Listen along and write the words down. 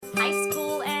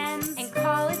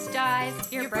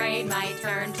eyes, your brain might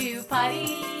turn to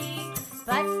putty.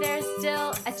 But there's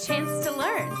still a chance to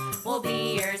learn. We'll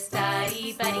be your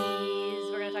study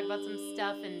buddies. We're going to talk about some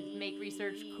stuff and make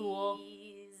research cool.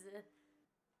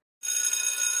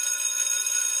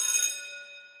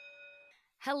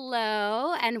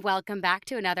 Hello, and welcome back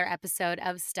to another episode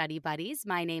of Study Buddies.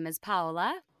 My name is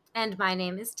Paola. And my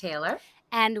name is Taylor.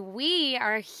 And we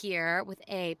are here with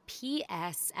a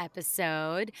PS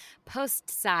episode,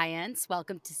 post-science.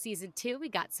 Welcome to season 2. We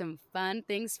got some fun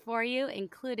things for you,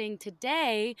 including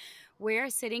today,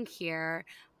 we're sitting here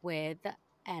with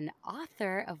an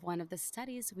author of one of the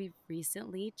studies we've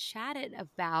recently chatted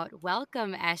about.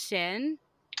 Welcome, Eshin.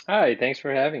 Hi, thanks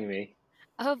for having me.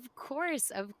 Of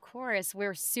course.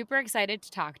 We're super excited to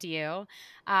talk to you.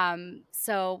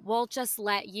 So we'll just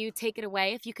let you take it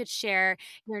away. If you could share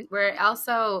your... We're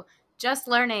also just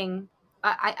learning.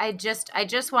 I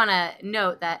just want to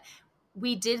note that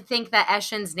we did think that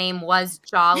Eshin's name was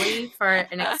Jolly for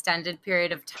an extended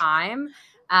period of time.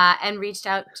 And reached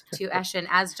out to Eshin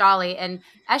as Jolly. And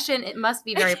Eshin, it must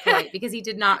be very polite because he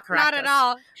did not correct Not at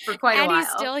all. For quite a while. And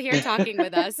he's still here talking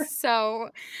with us. So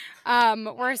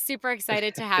we're super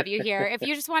excited to have you here. If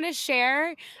you just want to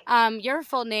share your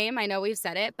full name, I know we've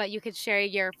said it, but you could share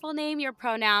your full name, your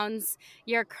pronouns,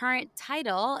 your current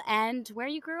title, and where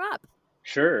you grew up.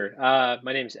 Sure.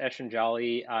 My name is Eshin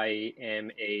Jolly. I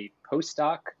am a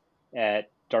postdoc at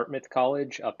Dartmouth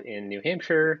College up in New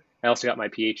Hampshire. I also got my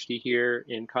PhD here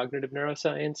in cognitive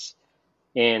neuroscience.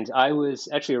 And I was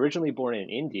actually originally born in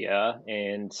India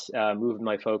and moved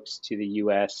my folks to the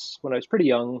US when I was pretty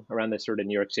young, around the sort of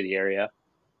New York City area.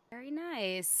 Very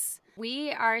nice.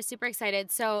 We are super excited.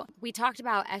 So we talked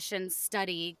about Eshin's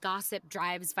study, Gossip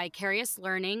Drives Vicarious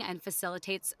Learning and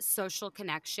Facilitates Social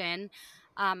Connection,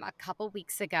 a couple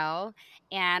weeks ago.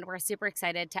 And we're super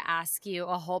excited to ask you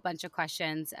a whole bunch of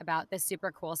questions about this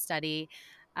super cool study.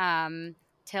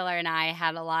 Taylor and I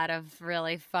had a lot of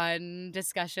really fun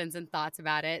discussions and thoughts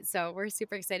about it. So we're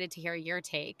super excited to hear your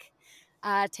take.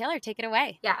 Taylor, take it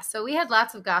away. Yeah, so we had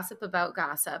lots of gossip about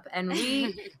gossip, and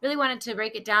we really wanted to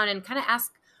break it down and kind of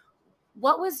ask,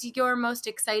 what was your most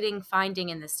exciting finding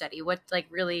in this study? What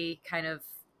really kind of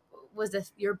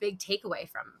was your big takeaway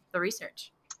from the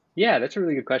research? Yeah, that's a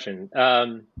really good question.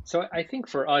 So I think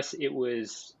for us, it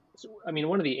was,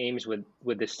 one of the aims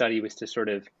with this study was to sort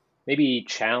of maybe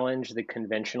challenge the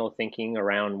conventional thinking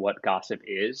around what gossip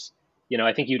is.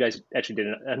 I think you guys actually did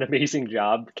an amazing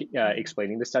job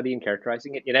explaining the study and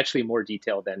characterizing it in actually more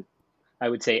detail than I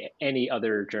would say any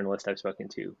other journalist I've spoken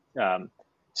to.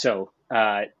 So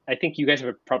I think you guys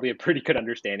have probably a pretty good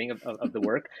understanding of the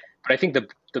work. But I think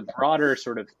the broader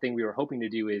sort of thing we were hoping to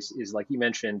do is like you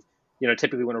mentioned,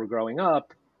 typically when we're growing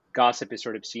up, gossip is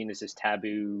sort of seen as this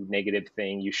taboo, negative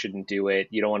thing. You shouldn't do it.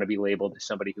 You don't want to be labeled as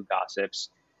somebody who gossips.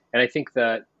 And I think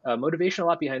the motivation a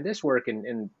lot behind this work,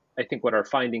 and I think what our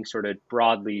findings sort of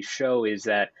broadly show, is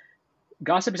that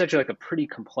gossip is actually like a pretty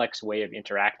complex way of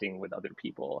interacting with other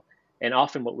people. And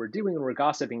often what we're doing when we're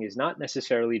gossiping is not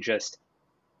necessarily just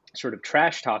sort of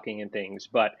trash talking and things,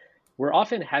 but we're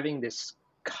often having this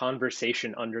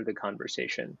conversation under the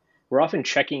conversation. We're often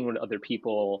checking with other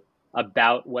people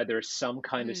about whether some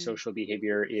kind of social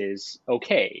behavior is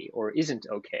okay or isn't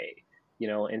okay.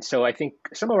 And so I think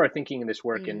some of our thinking in this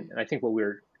work, and I think what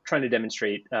we're trying to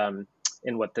demonstrate and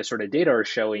what the sort of data are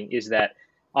showing, is that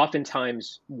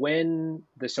oftentimes when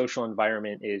the social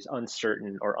environment is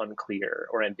uncertain or unclear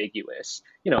or ambiguous,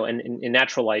 and in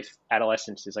natural life,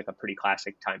 adolescence is like a pretty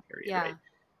classic time period,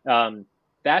 right?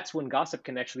 That's when gossip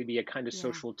can actually be a kind of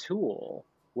social tool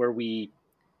where we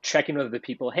check in with other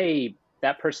people. Hey,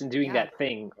 that person doing that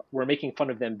thing, we're making fun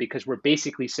of them because we're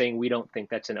basically saying we don't think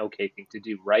that's an okay thing to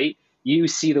do, right? You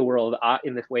see the world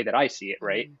in the way that I see it,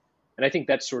 right? And I think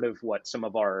that's sort of what some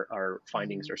of our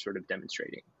findings are sort of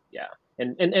demonstrating. Yeah.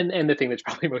 And the thing that's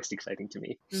probably most exciting to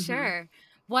me. Sure.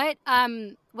 What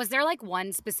was there like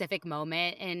one specific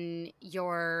moment in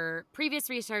your previous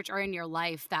research or in your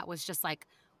life that was just like,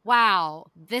 wow,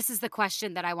 this is the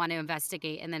question that I want to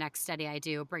investigate in the next study I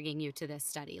do, bringing you to this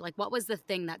study? Like, what was the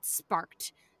thing that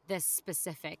sparked this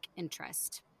specific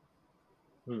interest?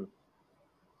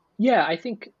 Yeah, I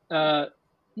think,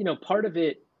 part of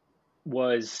it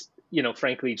was,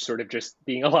 frankly, sort of just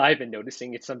being alive and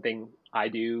noticing it's something I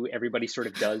do. Everybody sort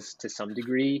of does to some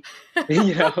degree, and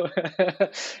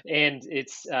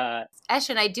it's...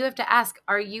 Eshin, I do have to ask,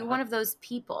 are you one of those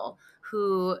people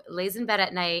who lays in bed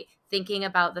at night thinking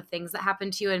about the things that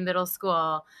happened to you in middle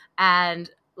school and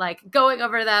like going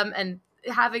over them and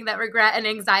having that regret and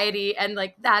anxiety, and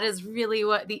like that is really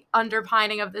what the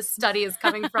underpinning of this study is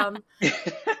coming from?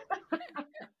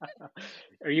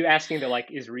 Are you asking the like,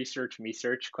 is research me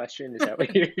search question? Is that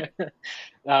what you're?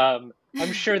 I'm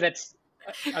sure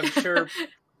I'm sure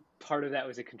part of that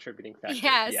was a contributing factor.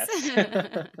 Yes.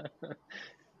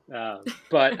 Yes.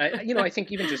 But I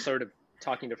think even just sort of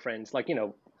talking to friends, like,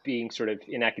 being sort of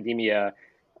in academia,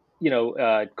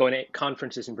 going to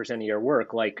conferences and presenting your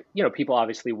work, like, people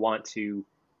obviously want to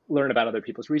learn about other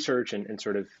people's research and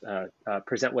sort of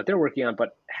present what they're working on.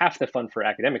 But half the fun for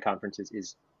academic conferences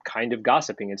is kind of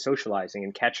gossiping and socializing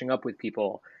and catching up with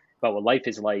people about what life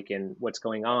is like and what's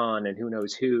going on and who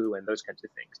knows who and those kinds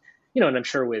of things. And I'm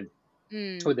sure with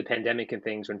the pandemic and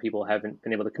things, when people haven't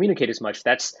been able to communicate as much,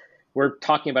 we're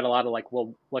talking about a lot of like,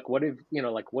 well, like, what are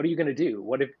you going to do?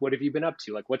 What have you been up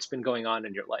to? Like, what's been going on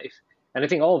in your life? And I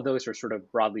think all of those are sort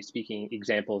of, broadly speaking,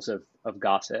 examples of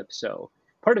gossip. So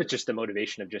part of it's just the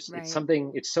motivation of just, Right.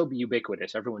 it's so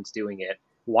ubiquitous. Everyone's doing it.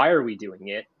 Why are we doing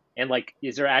it? And like,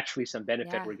 is there actually some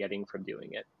benefit we're getting from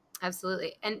doing it?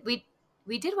 Absolutely. And we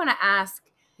did want to ask,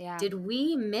 did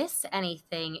we miss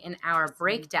anything in our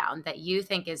breakdown that you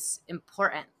think is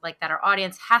important, like that our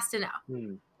audience has to know?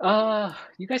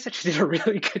 You guys actually did a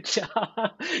really good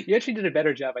job. You actually did a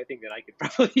better job, I think, than I could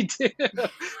probably do.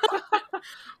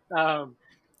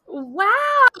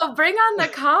 Wow, bring on the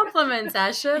compliments,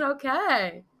 Eshin.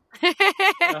 Okay.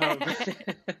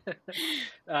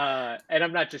 And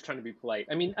I'm not just trying to be polite.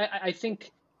 I mean, I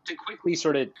think to quickly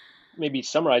sort of maybe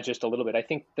summarize just a little bit, I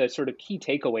think the sort of key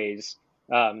takeaways,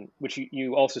 which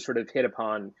you also sort of hit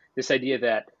upon, this idea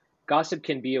that gossip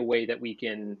can be a way that we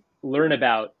can learn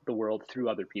about the world through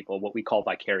other people, what we call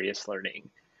vicarious learning,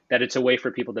 that it's a way for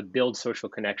people to build social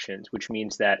connections, which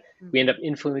means that we end up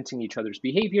influencing each other's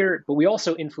behavior, but we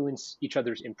also influence each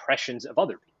other's impressions of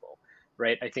other people,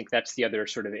 right? I think that's the other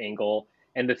sort of angle.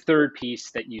 And the third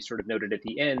piece that you sort of noted at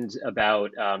the end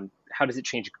about how does it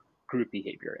change group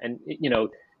behavior? And,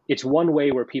 it's one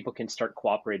way where people can start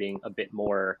cooperating a bit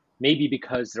more, maybe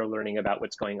because they're learning about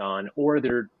what's going on, or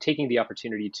they're taking the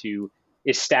opportunity to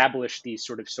establish these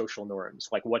sort of social norms,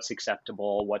 like what's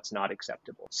acceptable, what's not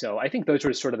acceptable. So I think those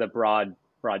are sort of the broad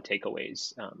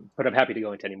takeaways, but I'm happy to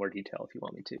go into any more detail if you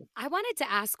want me to. I wanted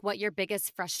to ask what your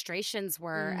biggest frustrations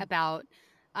were about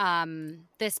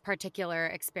this particular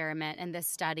experiment and this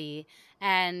study,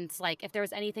 and like if there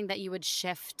was anything that you would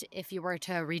shift if you were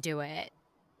to redo it.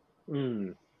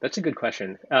 That's a good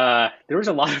question. There was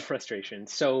a lot of frustration.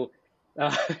 So give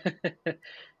us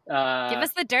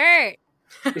the dirt.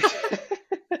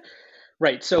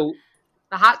 Right. So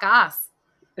the hot goss.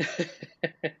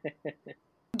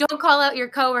 Don't call out your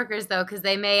coworkers though, because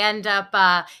they may end up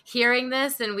hearing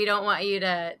this, and we don't want you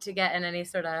to get in any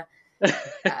sort of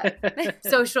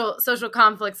social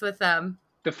conflicts with them.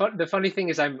 The funny thing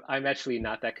is, I'm actually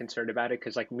not that concerned about it,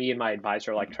 because like me and my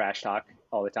advisor like trash talk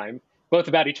all the time, both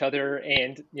about each other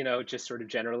and just sort of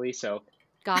generally. So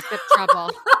gossip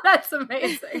trouble. That's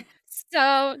amazing.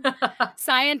 So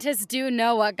scientists do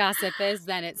know what gossip is,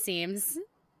 then, it seems.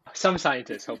 Some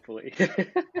scientists, hopefully.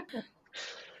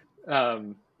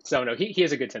 So no, he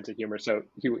has a good sense of humor, so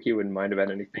he wouldn't mind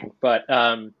about anything. But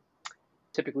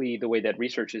typically the way that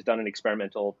research is done in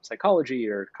experimental psychology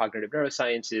or cognitive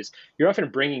neuroscience is you're often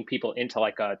bringing people into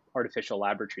like a artificial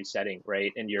laboratory setting,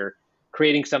 right? And you're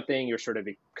creating something, you're sort of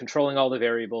controlling all the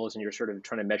variables, and you're sort of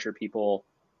trying to measure people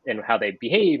and how they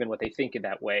behave and what they think in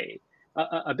that way.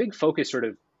 A big focus sort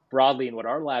of broadly in what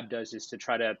our lab does is to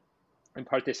try to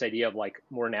impart this idea of like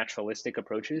more naturalistic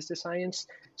approaches to science.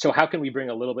 So how can we bring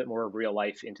a little bit more of real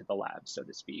life into the lab, so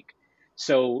to speak?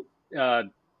 So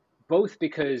both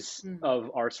because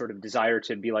of our sort of desire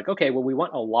to be like, okay, well, we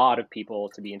want a lot of people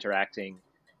to be interacting,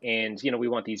 and we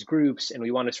want these groups, and we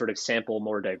want to sort of sample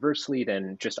more diversely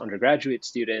than just undergraduate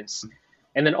students.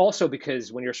 And then also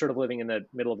because when you're sort of living in the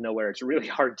middle of nowhere, it's really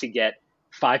hard to get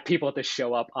 5 people to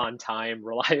show up on time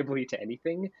reliably to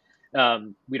anything.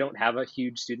 We don't have a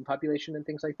huge student population and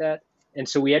things like that. And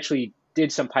so we actually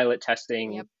did some pilot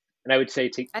testing. Yep. And I would say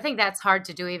I think that's hard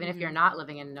to do even if you're not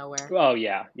living in nowhere. Oh,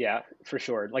 yeah, for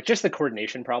sure. Like just the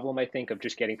coordination problem, I think, of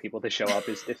just getting people to show up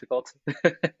is difficult.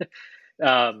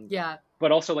 Yeah.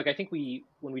 But also, like, I think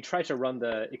when we tried to run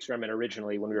the experiment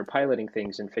originally, when we were piloting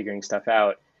things and figuring stuff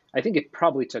out, I think it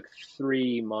probably took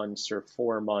 3 months or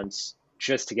 4 months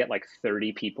just to get like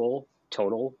 30 people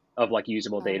total of like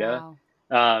usable data.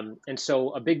 Wow. And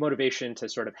so a big motivation to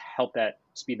sort of help that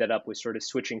speed that up was sort of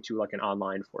switching to like an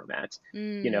online format,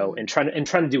 and trying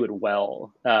to do it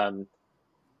well. And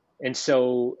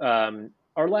so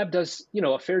our lab does,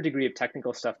 a fair degree of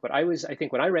technical stuff, but I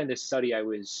think when I ran this study, I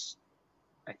was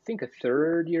a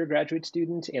 3rd year graduate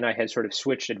student, and I had sort of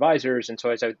switched advisors. And so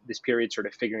as this period sort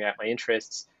of figuring out my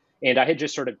interests, And I had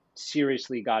just sort of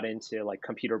seriously got into like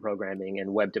computer programming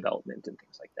and web development and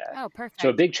things like that. Oh, So a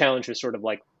perfect. big challenge was sort of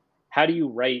like, how do you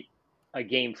write a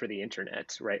game for the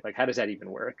internet, right? Like, how does that even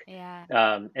work? Yeah.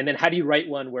 And then how do you write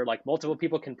one where like multiple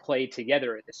people can play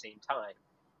together at the same time?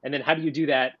 And then how do you do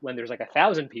that when there's like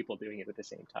 1,000 people doing it at the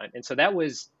same time? And so that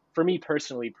was, for me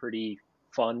personally, pretty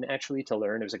fun actually to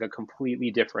learn. It was like a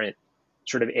completely different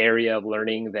sort of area of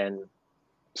learning than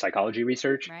psychology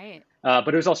research. Right. But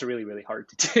it was also really, really hard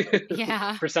to do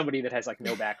Yeah. for somebody that has like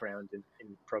no background in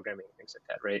programming and things like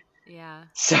that, right? Yeah.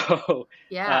 So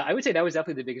Yeah. I would say that was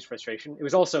definitely the biggest frustration. It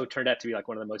was also turned out to be like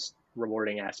one of the most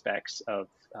rewarding aspects of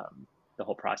the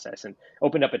whole process, and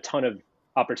opened up a ton of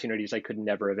opportunities I could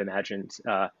never have imagined,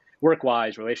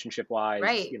 work-wise, relationship-wise,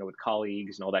 Right. with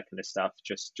colleagues and all that kind of stuff,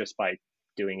 just by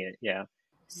doing it. Yeah.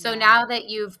 So Yeah. now that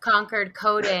you've conquered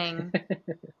coding,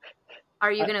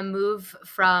 are you I- going to move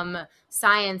from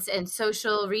science and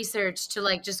social research to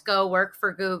like just go work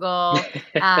for Google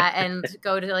and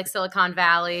go to like Silicon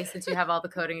Valley since you have all the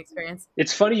coding experience?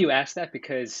 It's funny you asked that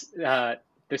because the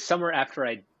summer after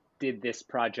I did this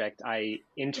project, I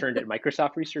interned at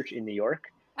Microsoft Research in New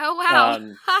York. Oh, wow.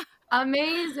 Um,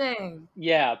 Amazing.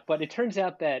 yeah, but it turns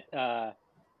out that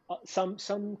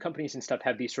some companies and stuff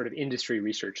have these sort of industry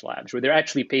research labs where they're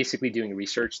actually basically doing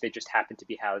research. They just happen to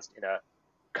be housed in a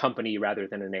company rather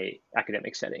than in a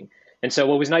academic setting. And so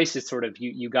what was nice is sort of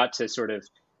you got to sort of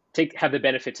have the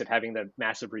benefits of having the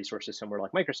massive resources somewhere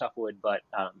like Microsoft would, but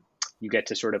you get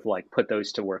to sort of like put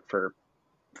those to work for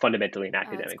fundamentally an Oh, that's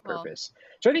academic cool. purpose.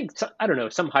 So I think, I don't know,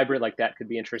 some hybrid like that could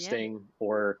be Yeah. interesting,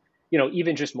 or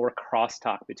even just more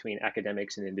crosstalk between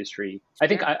academics and industry. I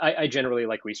think Sure. I generally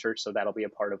like research, so that'll be a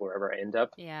part of wherever I end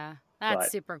up. Yeah. That's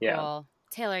But super yeah, cool.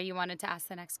 Taylor, you wanted to ask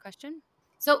the next question?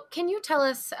 So, can you tell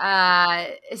us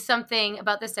something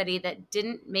about the study that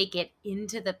didn't make it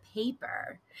into the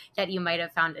paper that you might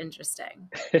have found interesting?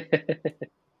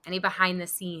 Any behind the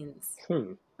scenes?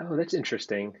 Oh, that's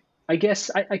interesting. I guess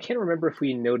I can't remember if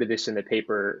we noted this in the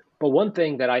paper, but one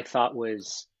thing that I thought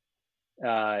was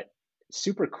uh,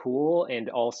 super cool, and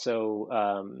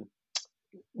also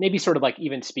maybe sort of like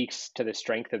even speaks to the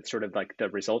strength of sort of like the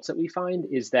results that we find,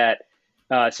 is that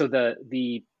so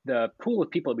the pool of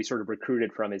people that we sort of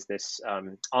recruited from is this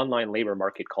online labor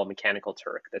market called Mechanical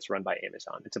Turk that's run by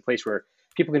Amazon. It's a place where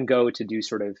people can go to do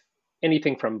sort of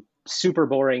anything from super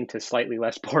boring to slightly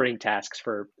less boring tasks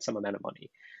for some amount of money.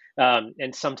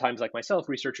 And sometimes, like myself,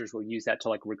 researchers will use that to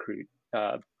like recruit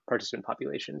participant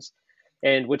populations.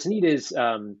 And what's neat is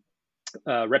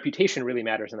reputation really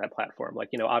matters on that platform. Like,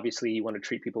 obviously you want to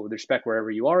treat people with respect wherever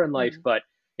you are in life, Mhm. but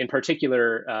in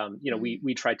particular, we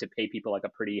Mhm. tried to pay people like a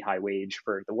pretty high wage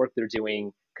for the work they're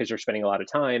doing because they're spending a lot of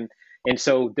time. And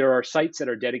so there are sites that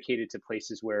are dedicated to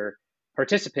places where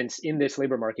participants in this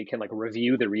labor market can like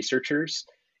review the researchers,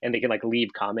 and they can like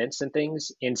leave comments and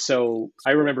things. And so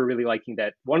I Sweet. remember really liking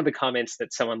that one of the comments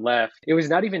that someone left, it was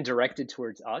not even directed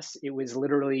towards us. It was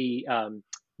literally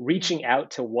reaching Mhm.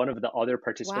 out to one of the other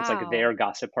participants, like Wow. their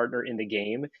gossip partner in the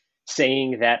game,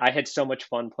 saying that I had so much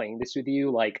fun playing this with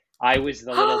you. Like, I was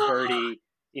the little birdie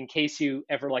in case you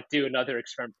ever like do another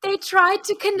experiment. They tried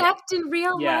to Yeah. connect in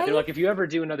real Yeah. They're life? like, if you ever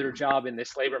do another job in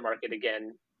this labor market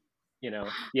again,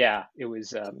 yeah, it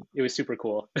was super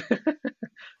cool.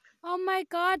 Oh my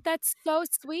God, that's so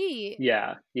sweet.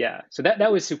 Yeah. Yeah. So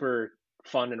that was super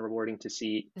fun and rewarding to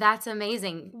see. That's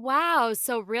amazing. Wow.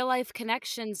 So real life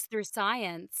connections through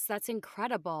science. That's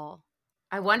incredible.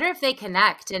 I wonder if they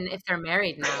connect and if they're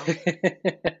married now.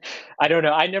 I don't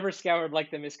know. I never scoured like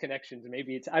the misconnections.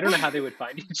 Maybe I don't know how they would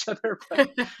find each other,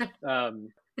 but um,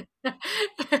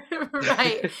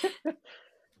 Right.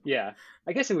 yeah,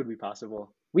 I guess it would be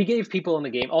possible. We gave people in the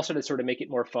game also to sort of make it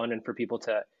more fun and for people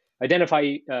to identify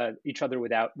each other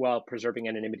without while preserving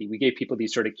anonymity. We gave people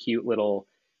these sort of cute little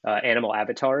animal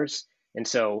avatars, and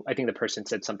so I think the person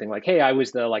said something like, "Hey, I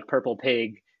was the like purple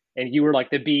pig, and you were like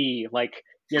the bee. Like,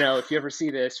 if you ever see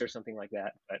this," or something like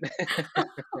that. But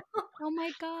Oh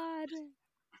my God.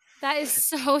 That is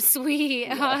so sweet.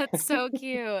 Oh, yeah, that's so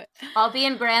cute. I'll be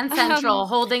in Grand Central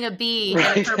holding a bee and a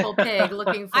right. purple pig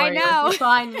looking I for you. If know. you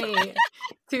find me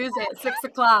Tuesday at 6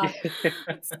 o'clock.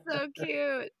 So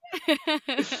cute.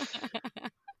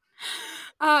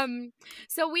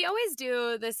 So we always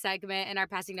do this segment in our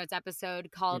passing notes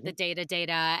episode called the Mhm.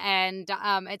 data, and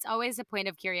it's always a point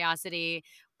of curiosity,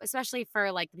 especially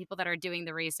for like the people that are doing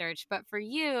the research. But for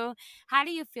you, how do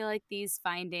you feel like these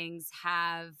findings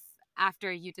have,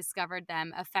 after you discovered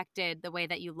them, affected the way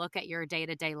that you look at your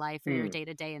day-to-day life or your Hmm.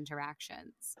 day-to-day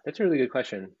interactions? That's a really good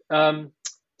question.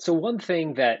 So one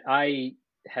thing that I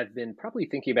have been probably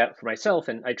thinking about for myself,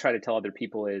 and I try to tell other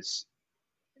people, is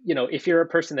if you're a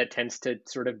person that tends to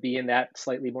sort of be in that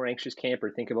slightly more anxious camp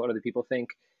or think about what other people think,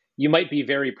 you might be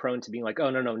very prone to being like, oh,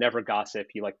 no, no, never gossip.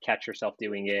 You like catch yourself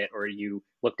doing it, or you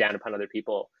look down upon other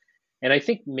people. And I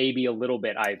think maybe a little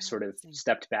bit I've sort of Interesting.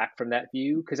 stepped back from that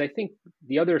view, because I think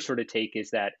the other sort of take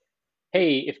is that,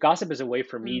 hey, if gossip is a way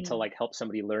for me to Mm. like help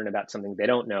somebody learn about something they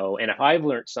don't know, and if I've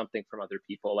learned something from other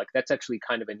people, like that's actually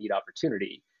kind of a neat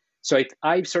opportunity. So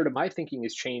I've sort of, my thinking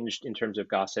has changed in terms of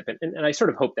gossip, and I sort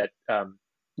of hope that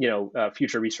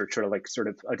future research sort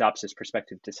of adopts this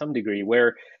perspective to some degree,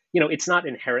 where it's not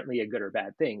inherently a good or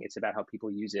bad thing. It's about how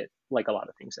people use it, like a lot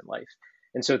of things in life.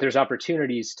 And so if there's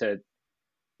opportunities to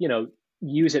you know,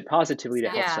 use it positively to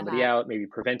help Exactly Yeah. somebody that. out, maybe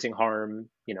preventing harm,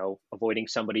 avoiding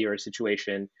somebody or a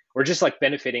situation, or just like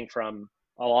benefiting from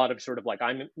a lot of sort of like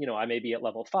I may be at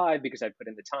level 5 because I put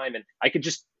in the time, and I could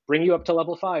just bring you up to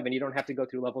level 5 and you don't have to go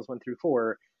through levels 1 through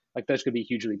 4. Like those could be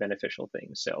hugely beneficial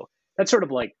things. So that's sort of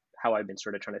like how I've been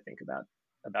sort of trying to think about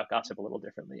gossip a little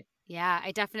differently. Yeah,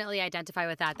 I definitely identify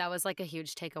with that. That was like a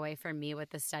huge takeaway for me with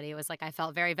the study. It was like I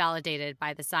felt very validated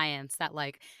by the science that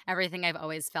like everything I've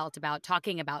always felt about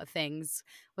talking about things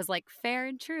was like fair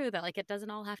and true, that like it doesn't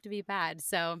all have to be bad.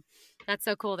 So that's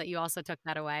so cool that you also took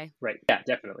that away. Right. Yeah,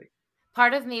 definitely.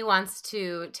 Part of me wants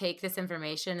to take this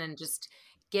information and just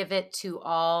give it to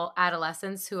all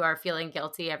adolescents who are feeling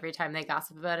guilty every time they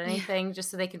gossip about Yeah. anything,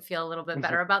 just so they can feel a little bit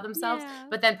better about themselves. Yeah.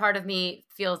 But then part of me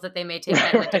feels that they may take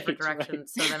that in a different Right, right. direction.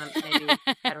 So then maybe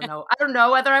I don't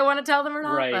know whether I want to tell them or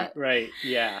not, Right, but right.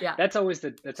 Yeah. yeah. That's always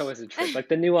the trick. Like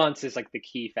the nuance is like the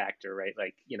key factor, right?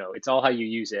 Like, it's all how you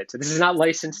use it. So this is not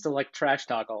licensed to like trash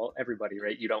talk everybody,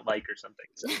 right? You don't like or something.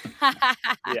 So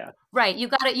yeah. Right. You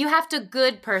have to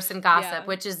good person gossip, Yeah.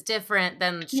 which is different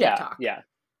than shit Yeah, talk. yeah.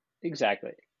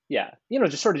 Exactly. Yeah.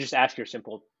 Just sort of just ask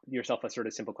yourself a sort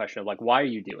of simple question of like, why are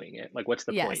you doing it? Like, what's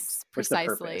the point? Yes, What's the precisely.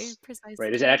 purpose? Right? Is it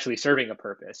Precisely. actually serving a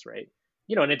purpose, right?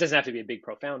 And it doesn't have to be a big,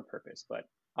 profound purpose, but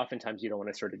oftentimes you don't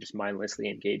want to sort of just mindlessly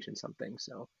engage in something.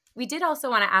 So We did also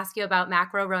want to ask you about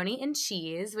macaroni and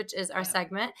cheese, which is our yeah.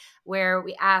 segment where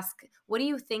we ask, what do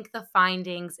you think the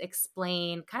findings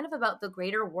explain kind of about the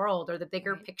greater world or the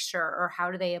bigger Right. picture, or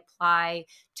how do they apply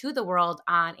to the world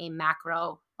on a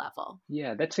macro level?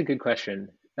 Yeah, that's a good question.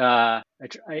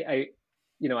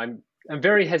 I'm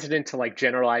very hesitant to like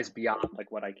generalize beyond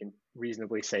like what I can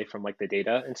reasonably say from like the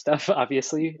data and stuff,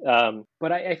 obviously.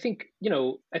 But I think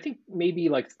maybe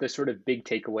like the sort of big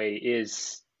takeaway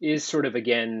is sort of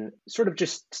again sort of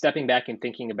just stepping back and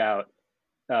thinking about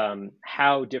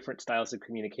how different styles of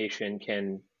communication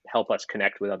can help us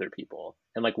connect with other people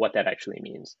and like what that actually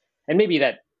means. And maybe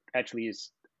that actually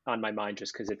is on my mind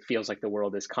just because it feels like the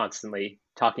world is constantly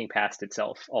talking past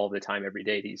itself all the time, every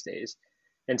day these days.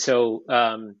 And so,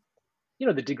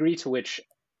 the degree to which,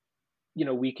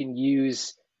 we can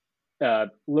use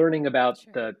learning about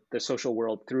Sure. the social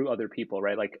world through other people,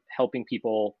 right? Like helping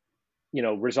people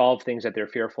resolve things that they're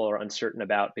fearful or uncertain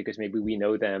about because maybe we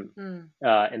know them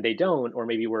Mm, and they don't, or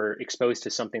maybe we're exposed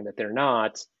to something that they're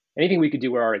not. Anything we could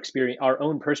do where our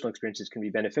own personal experiences can be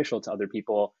beneficial to other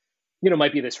people,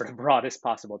 might be the sort of broadest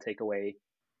possible takeaway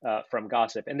from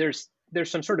gossip. And there's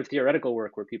some sort of theoretical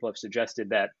work where people have suggested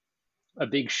that a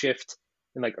big shift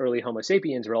in like early Homo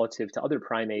sapiens relative to other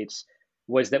primates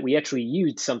was that we actually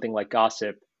used something like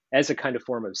gossip as a kind of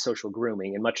form of social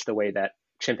grooming in much the way that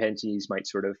chimpanzees might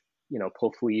sort of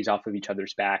pull fleas off of each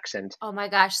other's backs and oh my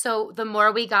gosh. So the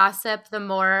more we gossip, the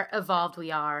more evolved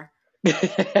we are.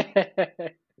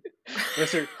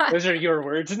 those are your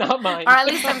words, not mine. Or at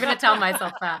least I'm going to tell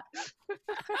myself that.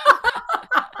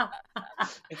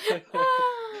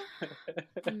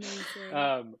 Amazing.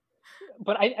 um,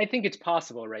 but I think it's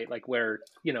possible, right? Like where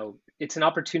it's an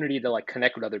opportunity to like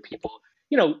connect with other people,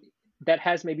 you know, that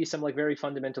has maybe some like very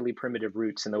fundamentally primitive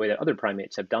roots in the way that other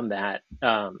primates have done that.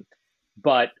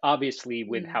 But obviously,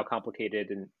 with Mm. how complicated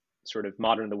and sort of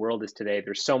modern the world is today,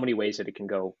 there's so many ways that it can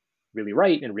go really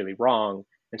right and really wrong,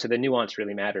 and so the nuance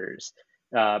really matters.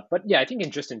 But yeah, I think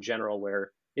in general,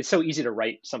 where it's so easy to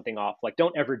write something off, like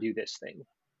don't ever do this thing,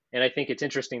 and I think it's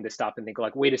interesting to stop and think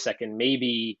like, wait a second,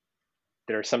 maybe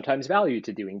there's sometimes value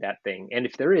to doing that thing, and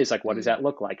if there is, like, what does Mm. that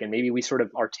look like? And maybe we sort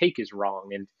of our take is wrong,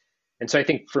 and so I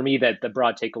think for me that the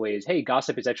broad takeaway is, hey,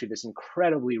 gossip is actually this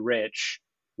incredibly rich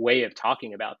way of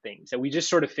talking about things that we just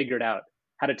sort of figured out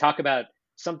how to talk about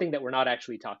something that we're not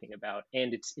actually talking about,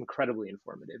 and it's incredibly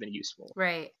informative and useful.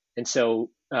 Right. And so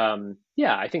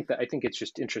yeah, I think it's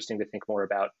just interesting to think more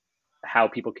about how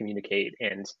people communicate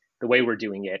and the way we're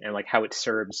doing it and like how it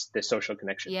serves the social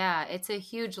connection. Yeah, it's a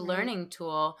huge Right. learning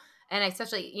tool. And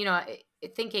especially,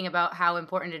 thinking about how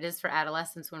important it is for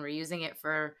adolescents when we're using it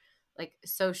for like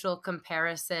social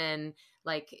comparison,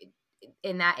 like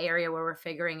in that area where we're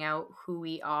figuring out who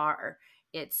we are,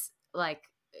 it's like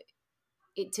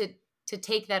to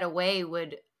take that away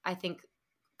would, I think,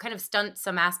 kind of stunt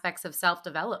some aspects of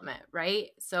self-development, right?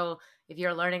 So if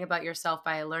you're learning about yourself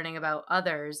by learning about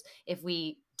others, if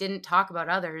we didn't talk about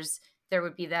others, there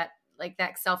would be that, like,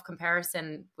 that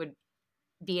self-comparison would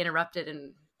be interrupted.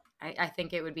 And I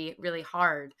think it would be really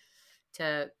hard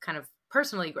to kind of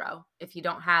personally grow if you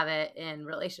don't have it in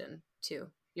relation to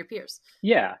your peers.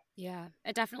 Yeah. Yeah,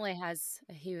 it definitely has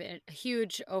a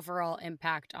huge overall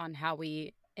impact on how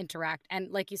we interact.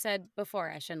 And like you said before,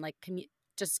 Eshin, like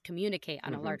just communicate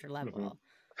on a larger level.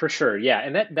 For sure. Yeah.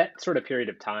 And that sort of period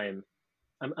of time,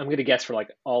 I'm going to guess for like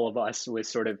all of us was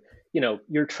sort of,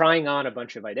 you're trying on a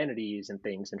bunch of identities and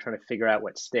things and trying to figure out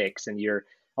what sticks. And you're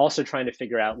also trying to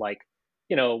figure out like,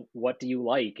 what do you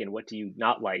like and what do you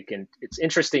not like? And it's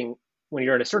interesting when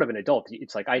you're in a sort of an adult,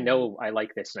 it's like, I know I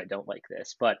like this and I don't like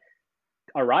this, but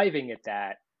arriving at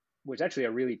that was actually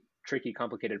a really tricky,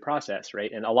 complicated process,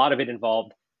 right? And a lot of it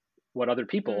involved what other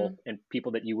people and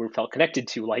people that you felt connected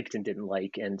to liked and didn't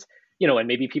like, and and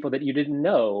maybe people that you didn't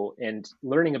know, and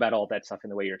learning about all that stuff in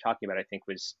the way you're talking about, I think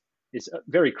is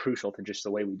very crucial to just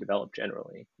the way we develop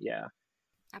generally. Yeah,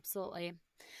 absolutely.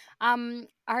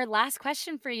 Our last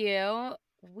question for you.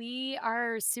 We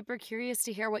are super curious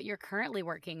to hear what you're currently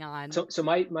working on. So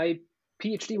my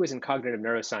PhD was in cognitive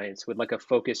neuroscience with like a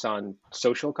focus on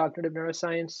social cognitive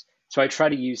neuroscience. So I try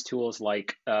to use tools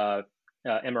like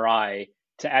MRI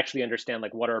to actually understand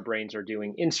like what our brains are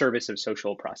doing in service of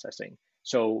social processing.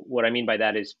 So what I mean by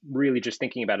that is really just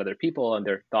thinking about other people and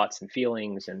their thoughts and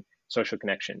feelings and social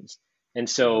connections. And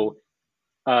so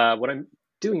what I'm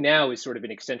doing now is sort of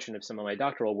an extension of some of my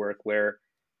doctoral work, where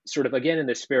sort of, again, in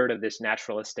the spirit of this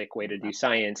naturalistic way to do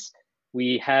science,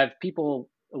 we have people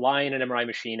lie in an MRI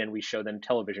machine and we show them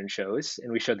television shows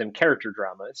and we show them character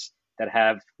dramas that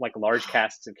have like large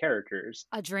casts of characters.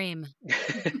 A dream.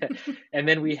 And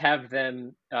then we have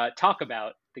them talk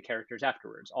about the characters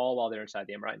afterwards, all while they're inside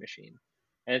the MRI machine.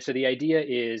 And so the idea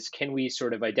is, can we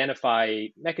sort of identify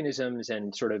mechanisms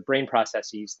and sort of brain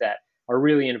processes that are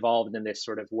really involved in this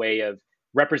sort of way of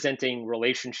representing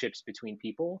relationships between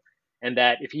people? And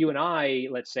that if you and I,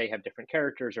 let's say, have different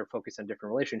characters or focus on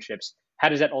different relationships, how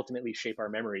does that ultimately shape our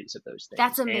memories of those things?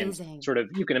 That's amazing. And sort of,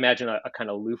 you can imagine a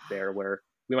kind of loop there where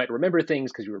we might remember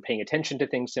things because we were paying attention to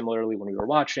things similarly when we were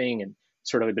watching, and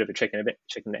sort of a bit of a chicken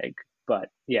and egg. But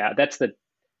yeah,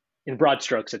 in broad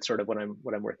strokes, it's sort of what I'm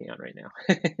working on right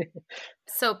now.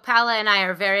 So Paola and I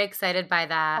are very excited by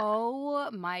that. Oh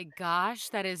my gosh,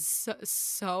 that is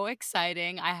so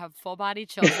exciting. I have full body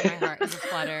chills and my heart is a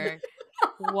flutter.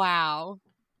 Wow.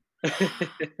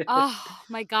 Oh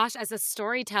my gosh, as a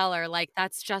storyteller, like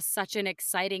that's just such an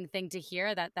exciting thing to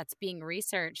hear that's being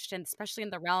researched, and especially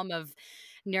in the realm of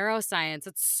neuroscience.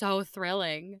 It's so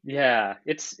thrilling. Yeah,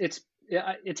 it's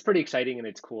pretty exciting and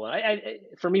it's cool.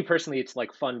 For me personally, it's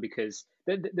like fun because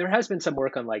there has been some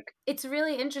work on like. It's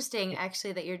really interesting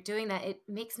actually that you're doing that. It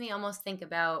makes me almost think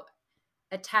about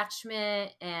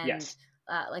attachment and Yes.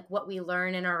 Like what we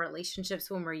learn in our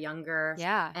relationships when we're younger.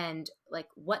 Yeah. And like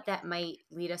what that might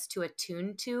lead us to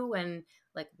attune to when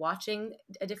like watching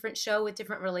a different show with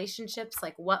different relationships,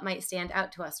 like what might stand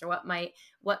out to us, or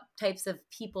what types of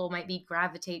people might we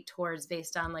gravitate towards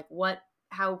based on like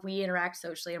how we interact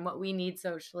socially and what we need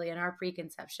socially and our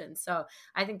preconceptions. So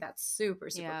I think that's super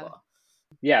cool.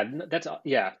 Yeah,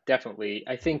 yeah, definitely.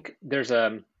 I think there's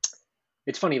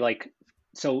it's funny, like,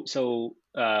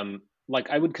 like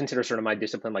I would consider sort of my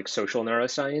discipline like social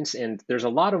neuroscience, and there's a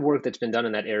lot of work that's been done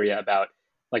in that area about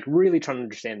like really trying to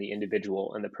understand the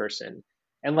individual and the person.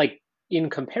 And like in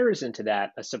comparison to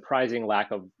that, a surprising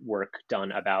lack of work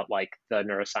done about like the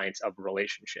neuroscience of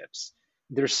relationships.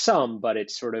 There's some, but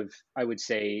it's sort of, I would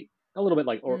say, a little bit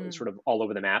like sort of all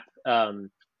over the map.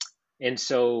 And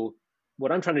so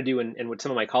what I'm trying to do, and what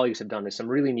some of my colleagues have done, is some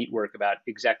really neat work about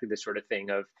exactly this sort of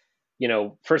thing of,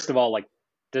 first of all, like,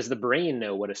 does the brain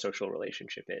know what a social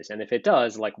relationship is? And if it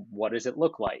does, like, what does it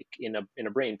look like in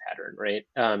a brain pattern, right?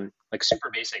 Like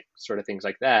super basic sort of things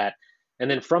like that.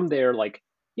 And then from there, like,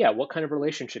 yeah, what kind of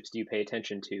relationships do you pay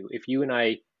attention to? If you and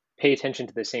I pay attention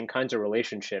to the same kinds of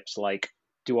relationships, like,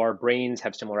 do our brains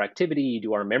have similar activity?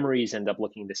 Do our memories end up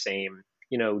looking the same?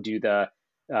 Do the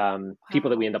people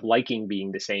that we end up liking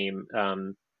being the same?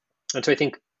 And so I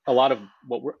think a lot of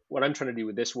what I'm trying to do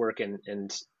with this work and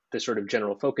the sort of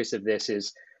general focus of this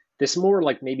is this more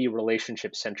like maybe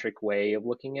relationship centric way of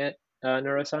looking at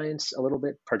neuroscience a little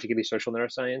bit, particularly social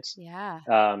neuroscience. Yeah.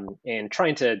 And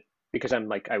trying to, because I'm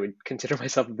like, I would consider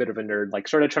myself a bit of a nerd, like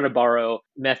sort of trying to borrow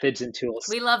methods and tools.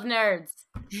 We love nerds.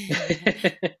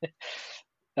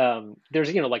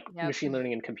 there's, like Yep. machine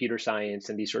learning and computer science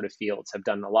and these sort of fields have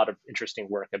done a lot of interesting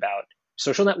work about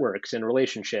social networks and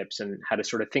relationships and how to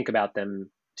sort of think about them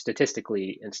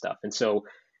statistically and stuff. And so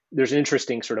there's an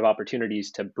interesting sort of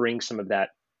opportunities to bring some of that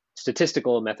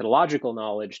statistical methodological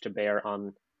knowledge to bear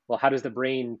on, well, how does the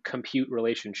brain compute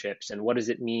relationships and what does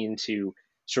it mean to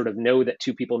sort of know that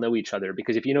two people know each other?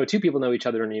 Because if you know two people know each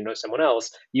other and you know someone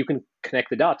else, you can connect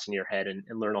the dots in your head and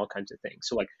learn all kinds of things.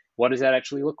 So like, what does that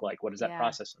actually look like? What does that Yeah.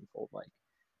 process unfold like?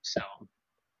 So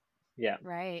yeah.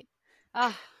 Right.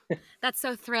 Oh, that's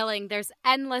so thrilling. There's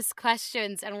endless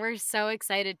questions, and we're so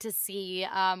excited to see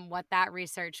what that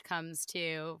research comes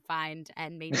to find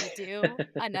and maybe do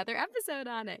another episode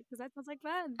on it because that sounds like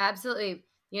fun. Absolutely.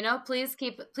 Please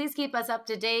keep us up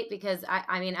to date because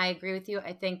I mean, I agree with you.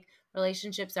 I think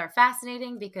relationships are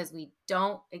fascinating because we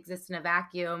don't exist in a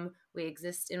vacuum. We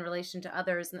exist in relation to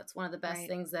others. And that's one of the best Right.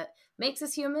 things that makes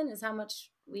us human is how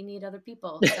much we need other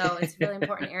people. So it's a really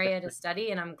important area to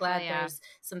study. And I'm glad yeah. there's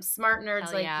some smart nerds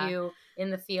Hell like yeah. you in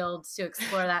the field to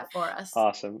explore that for us.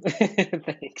 Awesome.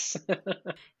 Thanks.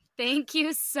 Thank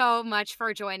you so much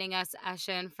for joining us,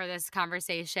 Eshin, for this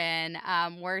conversation.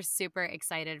 We're super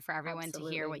excited for everyone to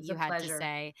hear Absolutely. what It's you a had pleasure. to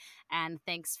say. And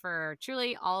thanks for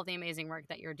truly all of the amazing work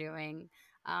that you're doing.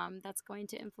 That's going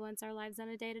to influence our lives on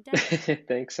a day-to-day.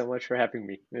 Thanks so much for having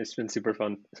me. It's been super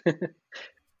fun.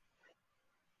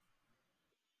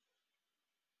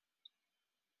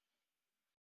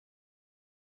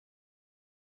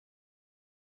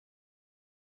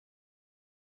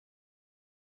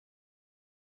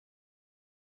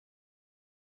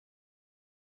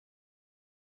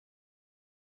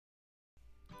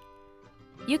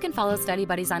 You can follow Study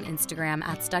Buddies on Instagram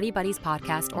at Study Buddies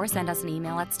Podcast or send us an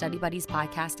email at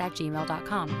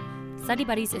studybuddyspodcast@gmail.com. Study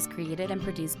Buddies is created and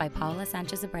produced by Paula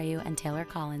Sanchez Abreu and Taylor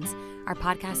Collins. Our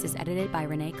podcast is edited by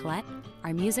Renee Collette.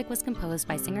 Our music was composed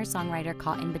by singer-songwriter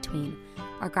Caught in Between.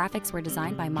 Our graphics were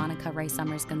designed by Monica Ray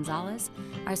Summers Gonzalez.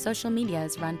 Our social media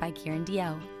is run by Kieran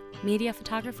Dio. Media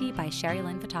photography by Sherry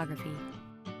Lynn Photography.